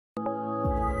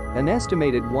An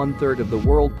estimated 1/3 of the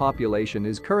world population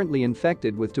is currently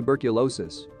infected with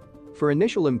tuberculosis. For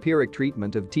initial empiric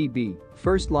treatment of TB,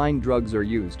 first-line drugs are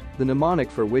used, the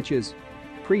mnemonic for which is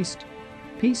PRIEST.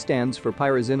 P stands for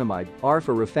pyrazinamide, R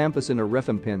for rifampicin or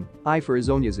rifampin, I for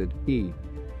isoniazid, E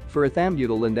for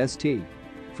ethambutol and ST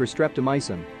for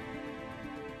streptomycin.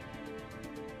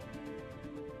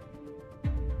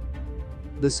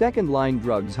 The second-line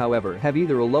drugs, however, have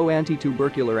either a low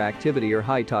antitubercular activity or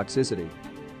high toxicity.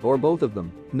 Or both of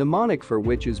them. Mnemonic for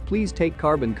which is please take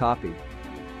carbon copy.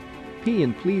 P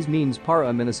in please means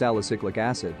para-aminosalicylic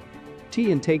acid. T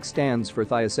in take stands for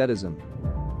thiacetazine.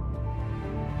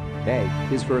 A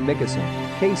is for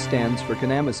amikacin. K stands for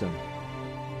kanamycin.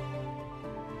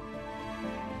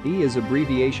 E is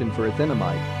abbreviation for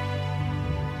ethinamide.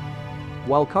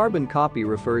 While carbon copy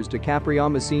refers to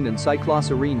capreomycin and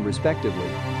cycloserine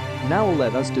respectively. Now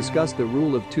let us discuss the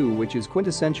rule of two, which is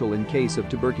quintessential in case of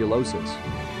tuberculosis.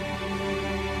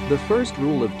 The first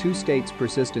rule of two states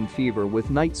persistent fever with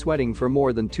night sweating for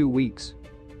more than 2 weeks.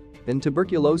 In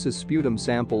tuberculosis, sputum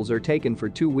samples are taken for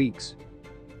 2 weeks.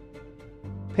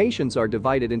 Patients are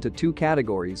divided into 2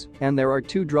 categories, and there are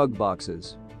 2 drug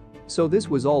boxes. So this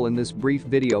was all in this brief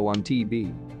video on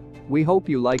TB. We hope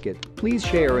you like it. Please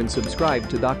share and subscribe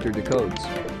to Dr. Decodes.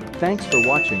 Thanks for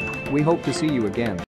watching. We hope to see you again.